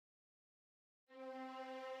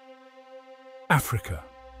Africa,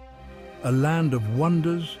 a land of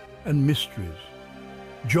wonders and mysteries.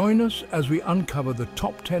 Join us as we uncover the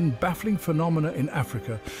top 10 baffling phenomena in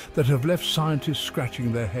Africa that have left scientists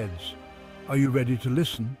scratching their heads. Are you ready to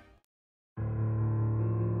listen?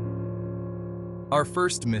 Our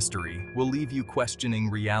first mystery will leave you questioning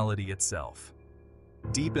reality itself.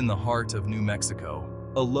 Deep in the heart of New Mexico,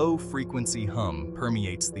 a low-frequency hum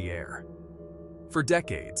permeates the air. For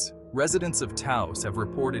decades, residents of Taos have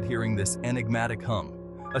reported hearing this enigmatic hum,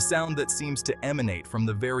 a sound that seems to emanate from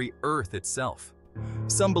the very earth itself.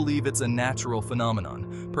 Some believe it's a natural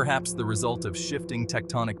phenomenon, perhaps the result of shifting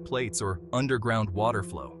tectonic plates or underground water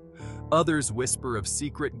flow. Others whisper of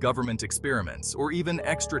secret government experiments or even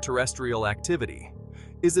extraterrestrial activity.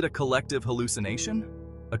 Is it a collective hallucination,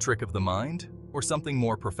 a trick of the mind, or something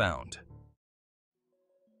more profound?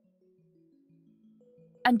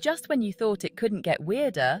 And just when you thought it couldn't get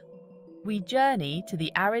weirder, we journey to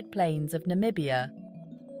the arid plains of Namibia,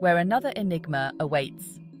 where another enigma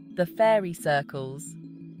awaits: the fairy circles.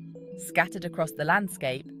 Scattered across the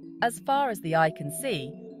landscape, as far as the eye can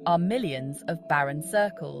see, are millions of barren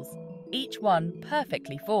circles, each one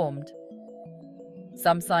perfectly formed.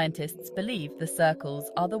 Some scientists believe the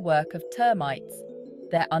circles are the work of termites,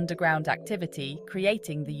 their underground activity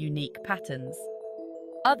creating the unique patterns.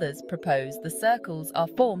 Others propose the circles are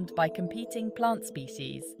formed by competing plant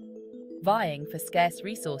species, vying for scarce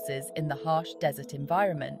resources in the harsh desert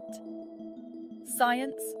environment.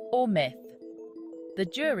 Science or myth? The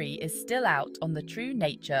jury is still out on the true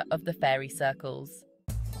nature of the fairy circles.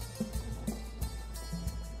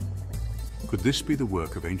 Could this be the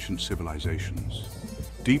work of ancient civilizations?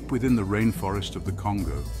 Deep within the rainforest of the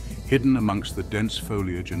Congo, hidden amongst the dense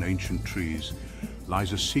foliage and ancient trees,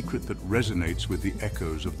 lies a secret that resonates with the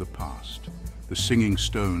echoes of the past, the singing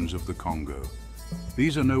stones of the Congo.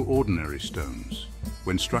 These are no ordinary stones.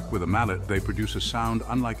 When struck with a mallet, they produce a sound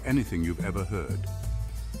unlike anything you've ever heard.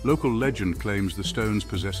 Local legend claims the stones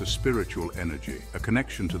possess a spiritual energy, a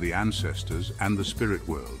connection to the ancestors and the spirit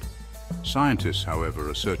world. Scientists, however,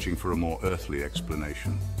 are searching for a more earthly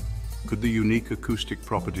explanation. Could the unique acoustic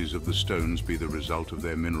properties of the stones be the result of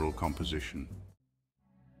their mineral composition?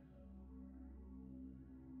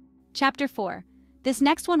 Chapter 4. This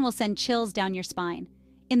next one will send chills down your spine.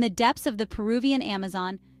 In the depths of the Peruvian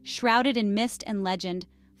Amazon, shrouded in mist and legend,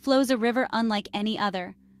 flows a river unlike any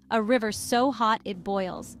other. A river so hot it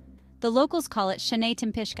boils. The locals call it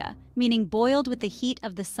Timpishka, meaning boiled with the heat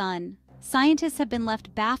of the sun. Scientists have been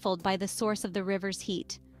left baffled by the source of the river's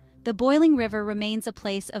heat. The boiling river remains a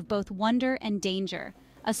place of both wonder and danger,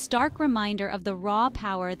 a stark reminder of the raw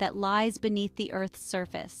power that lies beneath the Earth's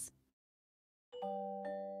surface.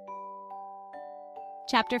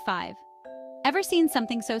 Chapter 5. Ever seen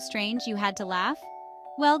something so strange you had to laugh?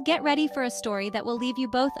 Well, get ready for a story that will leave you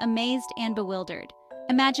both amazed and bewildered.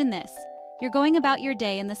 Imagine this. You're going about your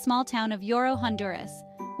day in the small town of Honduras,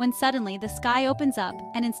 when suddenly the sky opens up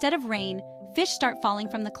and instead of rain, fish start falling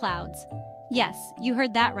from the clouds. Yes, you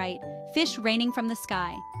heard that right, fish raining from the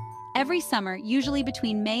sky. Every summer, usually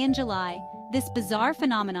between May and July, this bizarre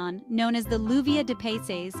phenomenon, known as the Lluvia de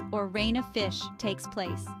Peces, or rain of fish, takes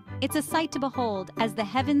place. It's a sight to behold as the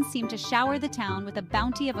heavens seem to shower the town with a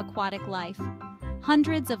bounty of aquatic life.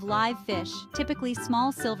 Hundreds of live fish, typically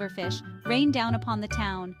small silverfish, rain down upon the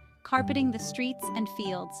town, carpeting the streets and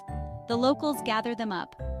fields. The locals gather them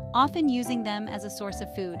up, often using them as a source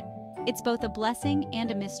of food. It's both a blessing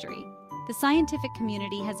and a mystery. The scientific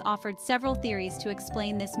community has offered several theories to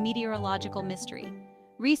explain this meteorological mystery.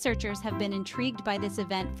 Researchers have been intrigued by this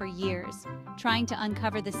event for years, trying to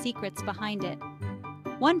uncover the secrets behind it.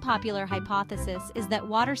 One popular hypothesis is that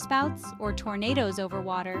waterspouts, or tornadoes over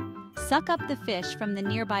water, suck up the fish from the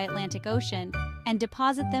nearby Atlantic Ocean and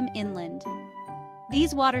deposit them inland.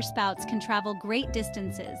 These waterspouts can travel great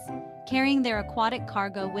distances, carrying their aquatic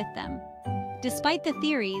cargo with them. Despite the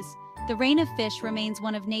theories, the rain of fish remains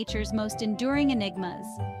one of nature's most enduring enigmas.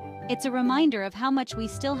 It's a reminder of how much we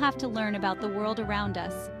still have to learn about the world around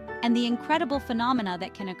us and the incredible phenomena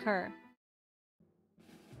that can occur.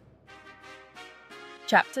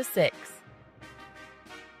 Chapter 6.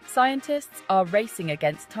 Scientists are racing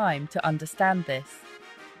against time to understand this.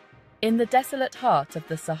 In the desolate heart of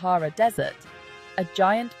the Sahara Desert, a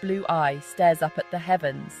giant blue eye stares up at the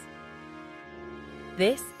heavens.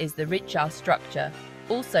 This is the Richat structure,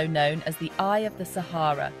 also known as the Eye of the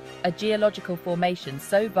Sahara, a geological formation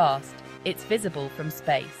so vast it's visible from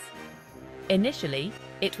space. Initially,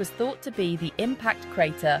 it was thought to be the impact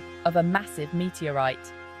crater of a massive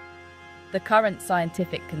meteorite. The current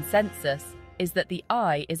scientific consensus is that the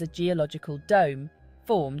eye is a geological dome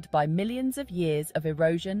formed by millions of years of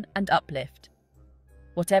erosion and uplift.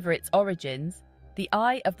 Whatever its origins, the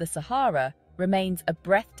Eye of the Sahara remains a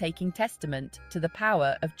breathtaking testament to the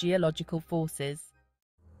power of geological forces.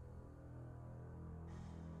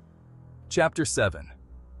 Chapter 7.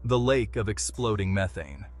 The Lake of Exploding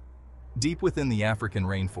Methane. Deep within the African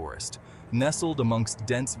rainforest, nestled amongst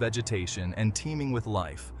dense vegetation and teeming with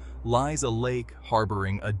life, lies a lake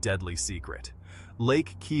harboring a deadly secret.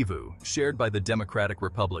 Lake Kivu, shared by the Democratic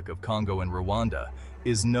Republic of Congo and Rwanda,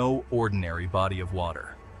 is no ordinary body of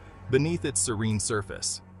water. Beneath its serene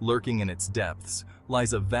surface, lurking in its depths,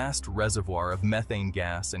 lies a vast reservoir of methane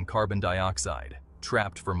gas and carbon dioxide,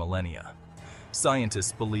 trapped for millennia.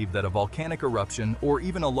 Scientists believe that a volcanic eruption or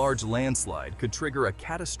even a large landslide could trigger a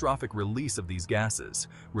catastrophic release of these gases,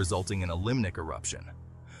 resulting in a limnic eruption.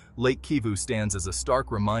 Lake Kivu stands as a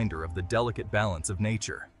stark reminder of the delicate balance of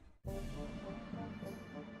nature.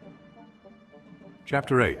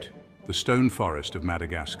 Chapter 8. The Stone Forest of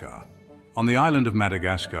Madagascar. On the island of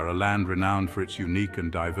Madagascar, a land renowned for its unique and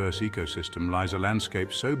diverse ecosystem, lies a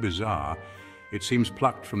landscape so bizarre it seems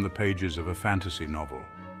plucked from the pages of a fantasy novel.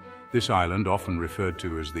 This island, often referred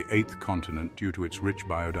to as the eighth continent due to its rich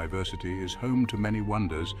biodiversity, is home to many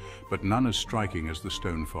wonders, but none as striking as the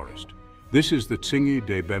Stone Forest. This is the Tsingy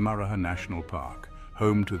de Bemaraha National Park,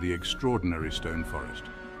 home to the extraordinary Stone Forest.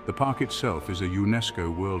 The park itself is a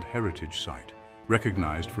UNESCO World Heritage Site,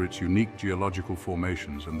 recognized for its unique geological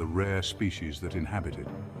formations and the rare species that inhabit it.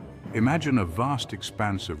 Imagine a vast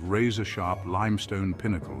expanse of razor-sharp limestone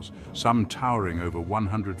pinnacles, some towering over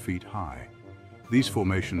 100 feet high. These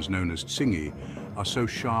formations, known as tsingy, are so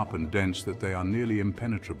sharp and dense that they are nearly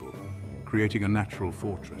impenetrable, creating a natural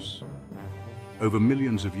fortress. Over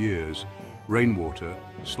millions of years, rainwater,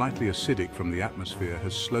 slightly acidic from the atmosphere,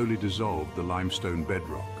 has slowly dissolved the limestone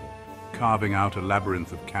bedrock, carving out a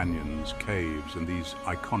labyrinth of canyons, caves, and these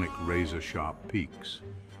iconic razor-sharp peaks.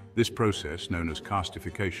 This process, known as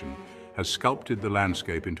karstification, has sculpted the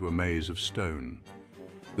landscape into a maze of stone.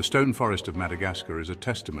 The Stone Forest of Madagascar is a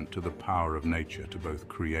testament to the power of nature to both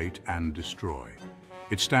create and destroy.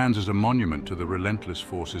 It stands as a monument to the relentless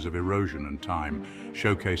forces of erosion and time,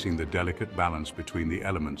 showcasing the delicate balance between the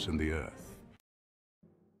elements and the earth.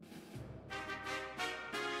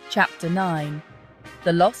 Chapter 9.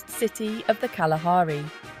 The Lost City of the Kalahari.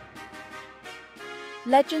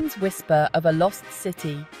 Legends whisper of a lost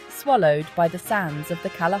city swallowed by the sands of the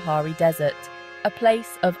Kalahari Desert, a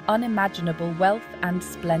place of unimaginable wealth and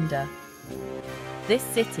splendor. This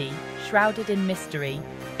city, shrouded in mystery,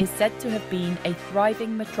 is said to have been a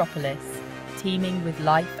thriving metropolis, teeming with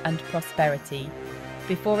life and prosperity,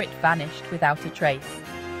 before it vanished without a trace.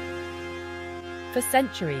 For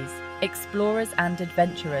centuries, explorers and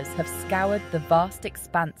adventurers have scoured the vast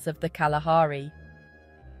expanse of the Kalahari,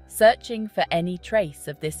 searching for any trace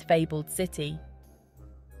of this fabled city.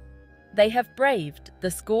 They have braved the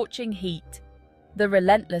scorching heat, the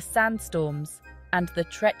relentless sandstorms, and the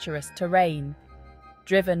treacherous terrain,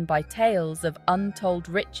 driven by tales of untold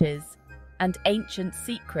riches and ancient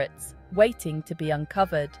secrets waiting to be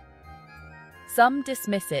uncovered. Some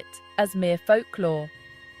dismiss it as mere folklore,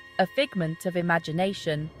 a figment of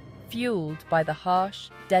imagination fueled by the harsh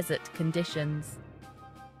desert conditions.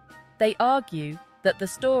 They argue that the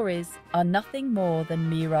stories are nothing more than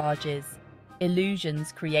mirages,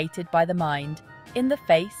 illusions created by the mind in the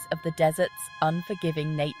face of the desert's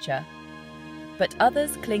unforgiving nature. But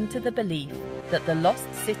others cling to the belief that the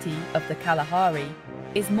lost city of the Kalahari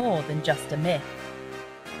is more than just a myth.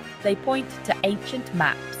 They point to ancient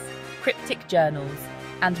maps, cryptic journals,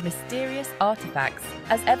 and mysterious artifacts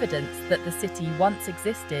as evidence that the city once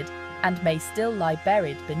existed and may still lie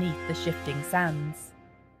buried beneath the shifting sands.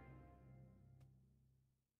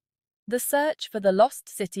 The search for the lost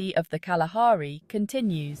city of the Kalahari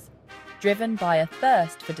continues, driven by a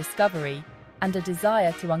thirst for discovery and a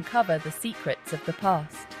desire to uncover the secrets of the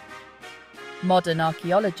past. Modern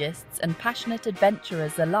archaeologists and passionate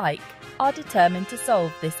adventurers alike are determined to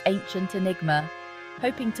solve this ancient enigma,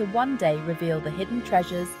 hoping to one day reveal the hidden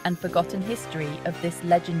treasures and forgotten history of this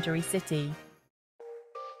legendary city.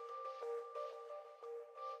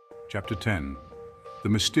 Chapter 10. The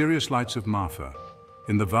Mysterious Lights of Marfa.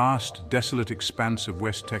 In the vast, desolate expanse of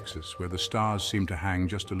West Texas, where the stars seem to hang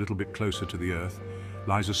just a little bit closer to the earth,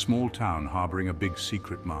 lies a small town harboring a big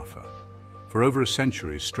secret, Marfa. For over a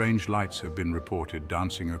century, strange lights have been reported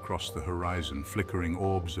dancing across the horizon, flickering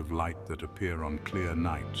orbs of light that appear on clear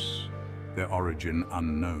nights, their origin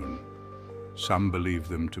unknown. Some believe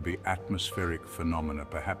them to be atmospheric phenomena,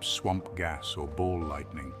 perhaps swamp gas or ball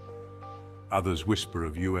lightning. Others whisper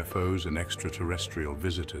of UFOs and extraterrestrial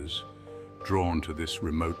visitors, drawn to this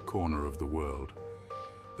remote corner of the world.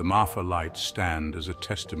 The Marfa lights stand as a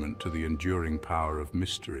testament to the enduring power of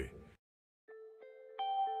mystery.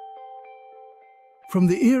 From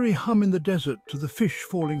the eerie hum in the desert to the fish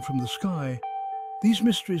falling from the sky, these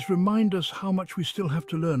mysteries remind us how much we still have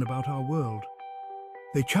to learn about our world.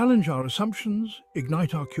 They challenge our assumptions,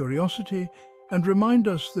 ignite our curiosity, and remind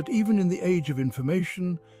us that even in the age of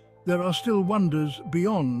information, there are still wonders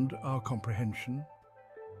beyond our comprehension.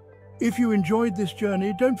 If you enjoyed this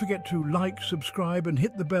journey, don't forget to like, subscribe, and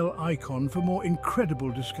hit the bell icon for more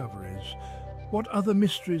incredible discoveries. What other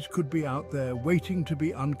mysteries could be out there waiting to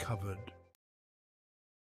be uncovered?